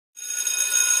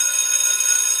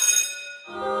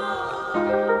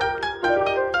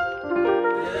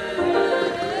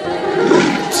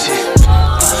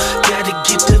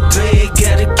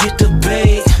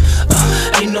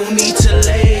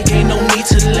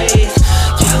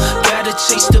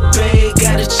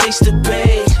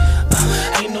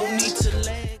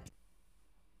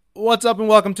What's up and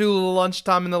welcome to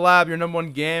Lunchtime in the Lab, your number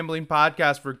one gambling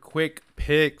podcast for quick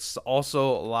picks,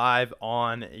 also live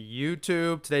on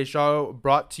YouTube. Today's show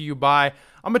brought to you by,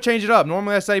 I'm going to change it up.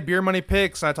 Normally I say beer money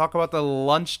picks and I talk about the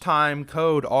lunchtime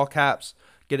code, all caps,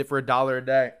 get it for $1 a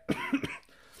day.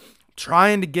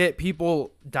 Trying to get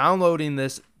people downloading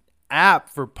this app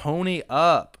for Pony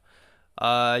Up.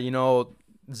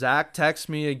 Zach texts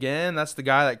me again. That's the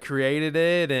guy that created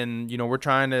it. And, we're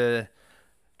trying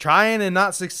and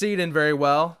not succeeding very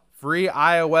well. Free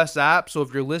iOS app. So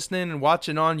if you're listening and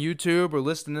watching on YouTube or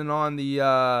listening on the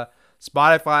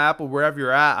Spotify, Apple, wherever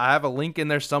you're at, I have a link in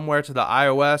there somewhere to the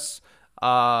iOS,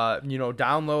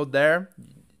 download there.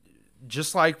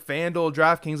 Just like FanDuel,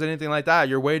 DraftKings, anything like that,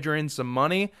 you're wagering some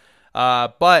money.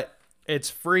 But it's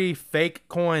free fake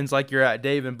coins like you're at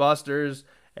Dave & Buster's.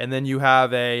 And then you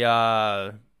have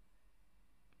a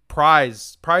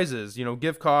prizes,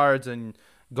 gift cards and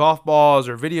golf balls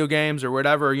or video games or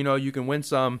whatever. You can win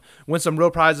some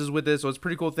real prizes with this. So it's a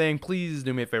pretty cool thing. Please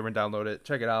do me a favor and download it.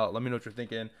 Check it out. Let me know what you're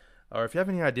thinking. Or if you have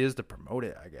any ideas to promote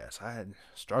it, I guess. I had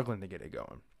struggling to get it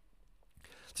going.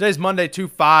 Today's Monday,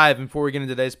 2/5. Before we get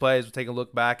into today's plays, we'll take a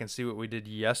look back and see what we did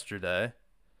yesterday.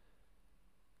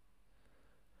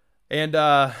 And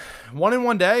 1 in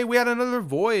 1 day, we had another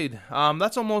void.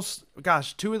 That's almost,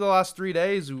 2 of the last 3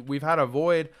 days we've had a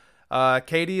void.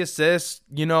 KD assists,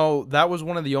 that was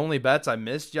one of the only bets I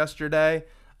missed yesterday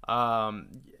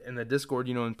in the Discord,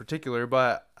 in particular.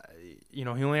 But, he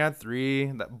only had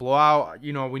 3. That blowout,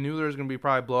 we knew there was going to be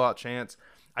probably a blowout chance.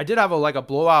 I did have a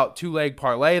blowout 2-leg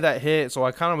parlay that hit, so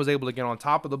I kind of was able to get on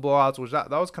top of the blowouts, which that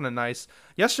was kind of nice.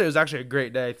 Yesterday was actually a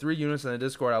great day. 3 units in the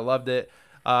Discord. I loved it.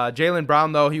 Jaylen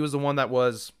Brown, though, he was the one that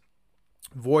was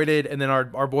voided. And then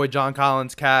our boy John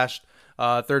Collins cashed,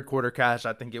 third quarter cash,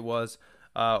 I think it was,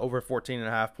 over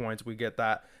 14.5 points. We got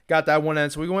that one in.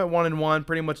 So we went 1 and 1,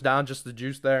 pretty much down just the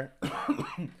juice there.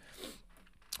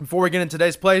 Before we get into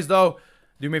today's plays, though,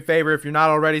 do me a favor. If you're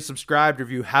not already subscribed or if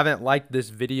you haven't liked this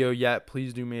video yet,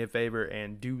 please do me a favor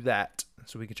and do that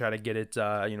so we can try to get it,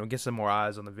 get some more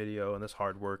eyes on the video and this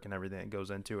hard work and everything that goes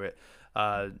into it.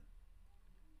 And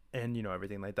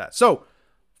everything like that. So,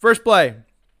 first play.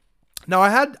 Now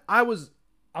I'm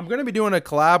going to be doing a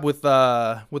collab with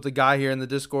the guy here in the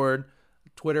Discord,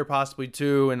 Twitter possibly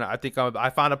too, and I think I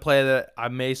found a play that I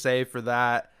may save for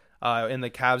that in the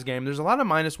Cavs game. There's a lot of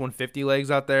minus 150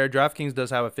 legs out there. DraftKings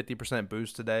does have a 50%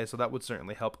 boost today, so that would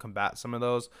certainly help combat some of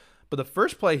those. But the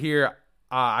first play here,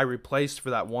 I replaced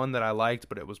for that one that I liked,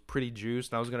 but it was pretty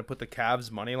juiced, and I was going to put the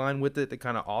Cavs money line with it to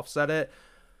kind of offset it,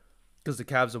 because the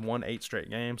Cavs have won 8 straight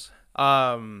games.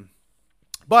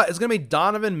 But it's going to be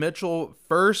Donovan Mitchell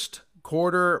first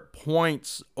quarter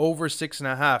points over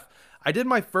 6.5. I did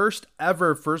my first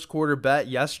ever first quarter bet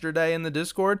yesterday in the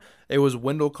Discord. It was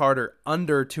Wendell Carter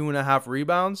under 2.5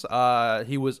 rebounds.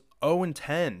 He was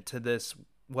 0-10 to this,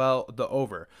 the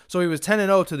over. So he was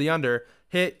 10-0 to the under.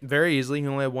 Hit very easily. He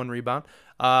only had 1 rebound.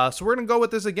 So we're going to go with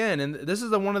this again. And this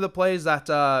is one of the plays that,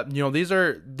 these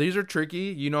are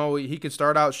tricky. He could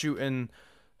start out shooting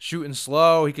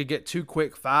slow. He could get 2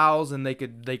 quick fouls and they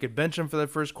could bench him for the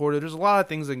first quarter. There's a lot of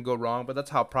things that can go wrong, but that's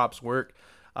how props work.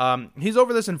 He's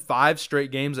over this in 5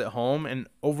 straight games at home and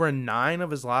over 9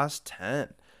 of his last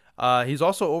 10. He's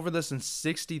also over this in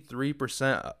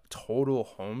 63% total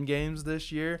home games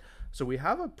this year. So we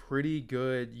have a pretty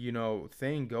good,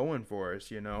 thing going for us,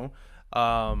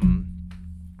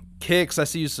 Kicks, I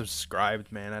see you subscribed,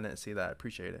 man. I didn't see that. I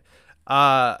appreciate it.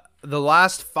 The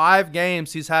last 5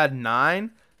 games, he's had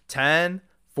 9, 10,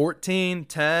 14,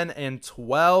 10, and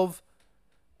 12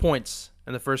 points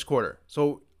in the first quarter.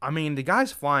 So, the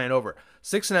guy's flying over.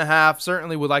 6.5,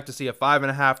 certainly would like to see a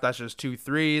 5.5. That's just 2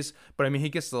 threes. But, he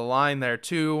gets to the line there,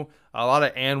 too. A lot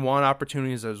of and one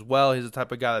opportunities as well. He's the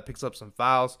type of guy that picks up some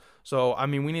fouls. So,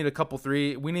 we need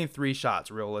we need 3 shots,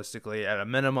 realistically, at a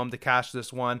minimum to cash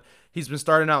this one. He's been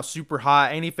starting out super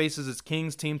hot, and he faces his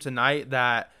Kings team tonight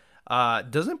that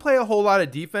doesn't play a whole lot of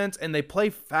defense, and they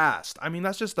play fast.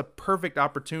 That's just the perfect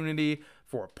opportunity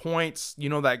for points.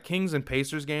 That Kings and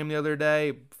Pacers game the other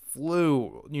day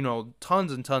flew,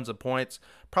 tons and tons of points.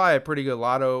 Probably a pretty good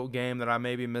lotto game that I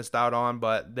maybe missed out on,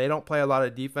 but they don't play a lot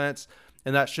of defense,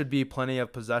 and that should be plenty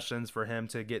of possessions for him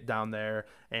to get down there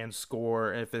and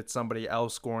score. If it's somebody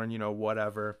else scoring,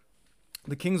 whatever.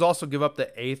 The Kings also give up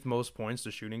the 8th most points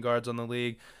to shooting guards on the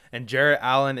league, and Jarrett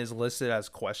Allen is listed as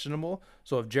questionable.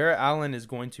 So if Jarrett Allen is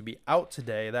going to be out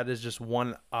today, that is just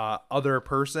one other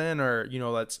person, or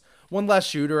that's one less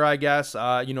shooter, I guess.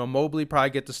 Mobley probably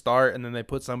get to start, and then they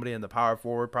put somebody in the power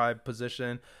forward probably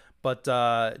position. But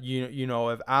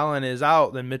if Allen is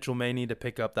out, then Mitchell may need to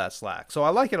pick up that slack. So I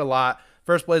like it a lot.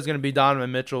 First play is going to be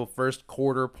Donovan Mitchell, first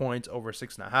quarter points over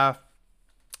 6.5.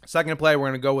 Second play, we're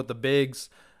going to go with the bigs.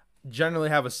 Generally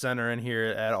have a center in here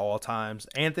at all times.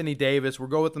 Anthony Davis, we'll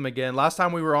go with him again. Last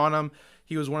time we were on him,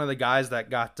 he was one of the guys that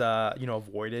got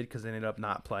avoided because they ended up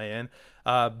not playing.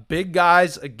 Big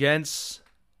guys against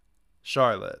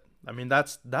Charlotte. I mean,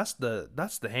 that's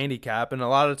the handicap, and a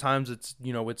lot of times it's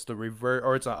the revert,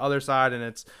 or it's on the other side and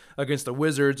it's against the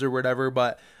Wizards or whatever.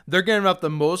 But they're giving up the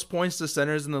most points to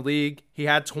centers in the league. He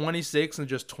had 26 in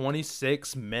just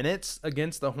 26 minutes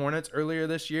against the Hornets earlier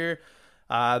this year.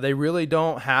 They really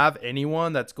don't have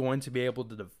anyone that's going to be able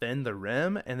to defend the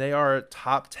rim, and they are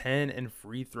top 10 in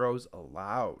free throws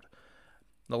allowed.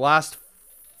 The last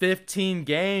 15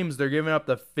 games, they're giving up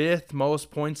the 5th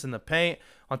most points in the paint,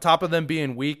 on top of them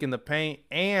being weak in the paint.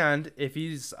 And if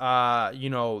he's, they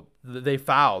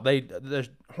foul. The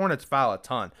Hornets foul a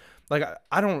ton. Like,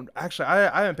 I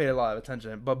haven't paid a lot of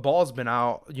attention, but Ball's been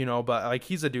out, but like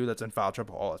he's a dude that's in foul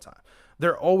trouble all the time.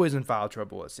 They're always in foul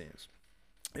trouble, it seems.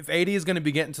 If AD is going to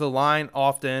be getting to the line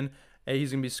often,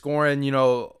 he's going to be scoring,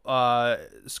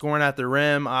 scoring at the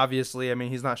rim, obviously. I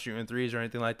mean, he's not shooting threes or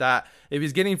anything like that. If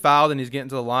he's getting fouled and he's getting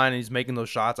to the line and he's making those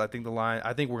shots, I think we're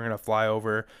going to fly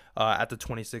over at the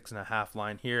 26.5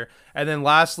 line here. And then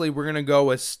lastly, we're going to go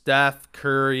with Steph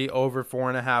Curry over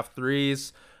 4.5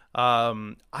 threes. I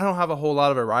don't have a whole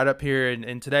lot of a write-up here,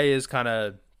 and today is kind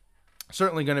of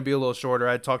certainly going to be a little shorter.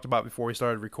 I talked about before we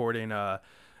started recording,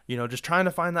 just trying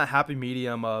to find that happy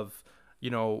medium of,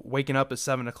 waking up at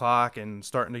 7 o'clock and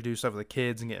starting to do stuff with the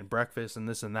kids and getting breakfast and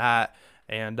this and that.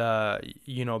 And,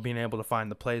 being able to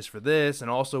find the place for this, and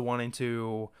also wanting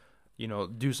to,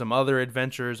 do some other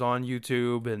adventures on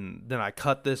YouTube. And then I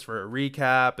cut this for a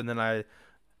recap, and then I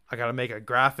got to make a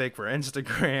graphic for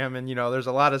Instagram. And, there's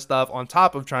a lot of stuff on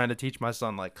top of trying to teach my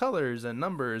son like colors and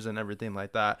numbers and everything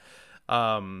like that.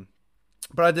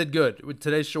 But I did good.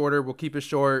 Today's shorter. We'll keep it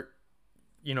short.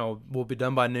 We'll be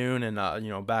done by noon,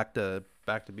 and back to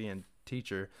being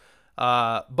teacher.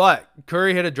 But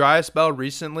Curry hit a dry spell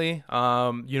recently.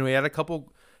 He had a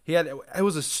couple. I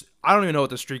don't even know what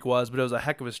the streak was, but it was a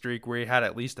heck of a streak where he had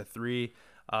at least a 3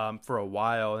 for a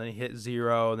while, and then he hit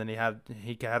 0, and then he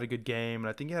had a good game, and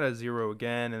I think he had a 0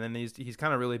 again, and then he's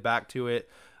kind of really back to it.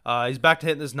 He's back to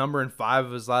hitting this number in 5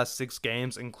 of his last 6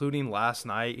 games, including last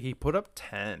night. He put up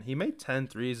 10. He made 10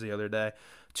 threes the other day,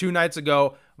 2 nights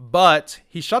ago, but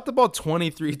he shot the ball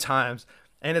 23 times.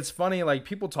 And it's funny, like,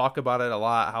 people talk about it a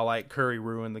lot, how like Curry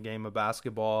ruined the game of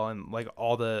basketball, and like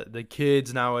all the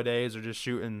kids nowadays are just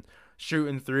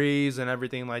shooting threes and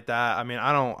everything like that. I mean,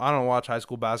 I don't watch high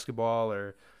school basketball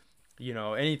or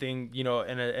anything, in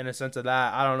a sense of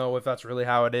that. I don't know if that's really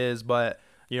how it is, but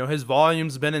his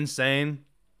volume's been insane.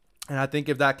 And I think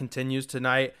if that continues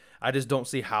tonight, I just don't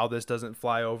see how this doesn't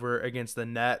fly over against the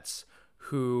Nets,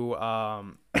 who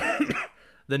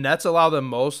the Nets allow the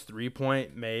most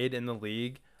 3-point made in the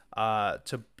league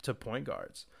to point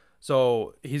guards.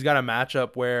 So he's got a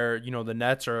matchup where, the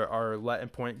Nets are letting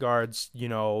point guards,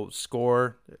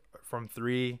 score from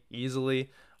 3 easily,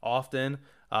 often.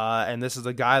 And this is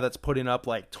a guy that's putting up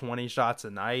like 20 shots a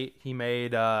night. He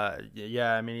made,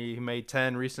 he made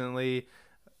 10 recently.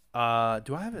 Do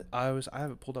I have it? I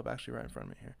have it pulled up actually right in front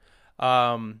of me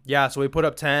here. So he put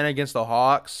up 10 against the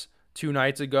Hawks 2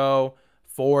 nights ago,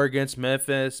 4 against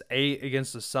Memphis, 8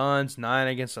 against the Suns, 9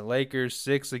 against the Lakers,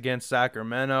 6 against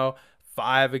Sacramento,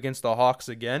 5 against the Hawks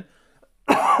again.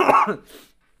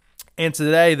 And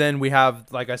today, then we have,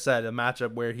 like I said, a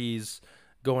matchup where he's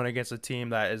going against a team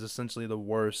that is essentially the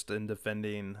worst in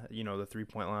defending, the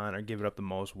 3-point line, or give it up the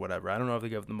most, whatever. I don't know if they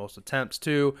give up the most attempts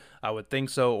too. I would think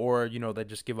so. Or, they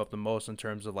just give up the most in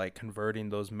terms of like converting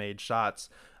those made shots.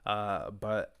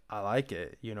 But I like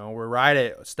it. We're right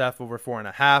at Steph over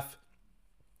 4.5.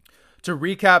 To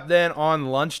recap then on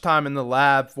Lunchtime in the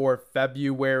Lab for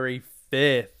February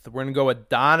 5th, we're going to go with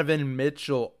Donovan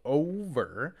Mitchell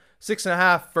over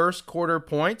 6.5 first quarter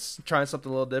points. Trying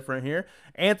something a little different here.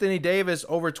 Anthony Davis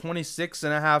over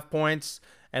 26.5 points.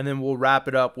 And then we'll wrap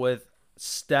it up with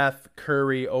Steph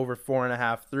Curry over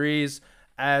 4.5 threes.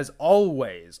 As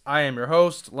always, I am your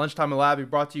host. Lunchtime in the Lab is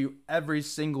brought to you every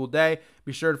single day.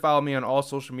 Be sure to follow me on all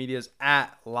social medias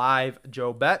at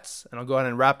LiveJoeBets. And I'll go ahead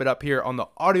and wrap it up here on the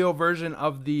audio version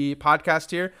of the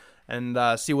podcast here,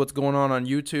 and see what's going on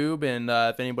YouTube. And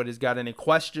if anybody's got any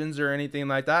questions or anything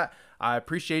like that, I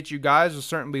appreciate you guys. We're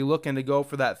certainly looking to go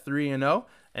for that 3-0.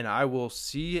 And I will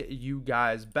see you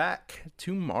guys back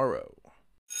tomorrow.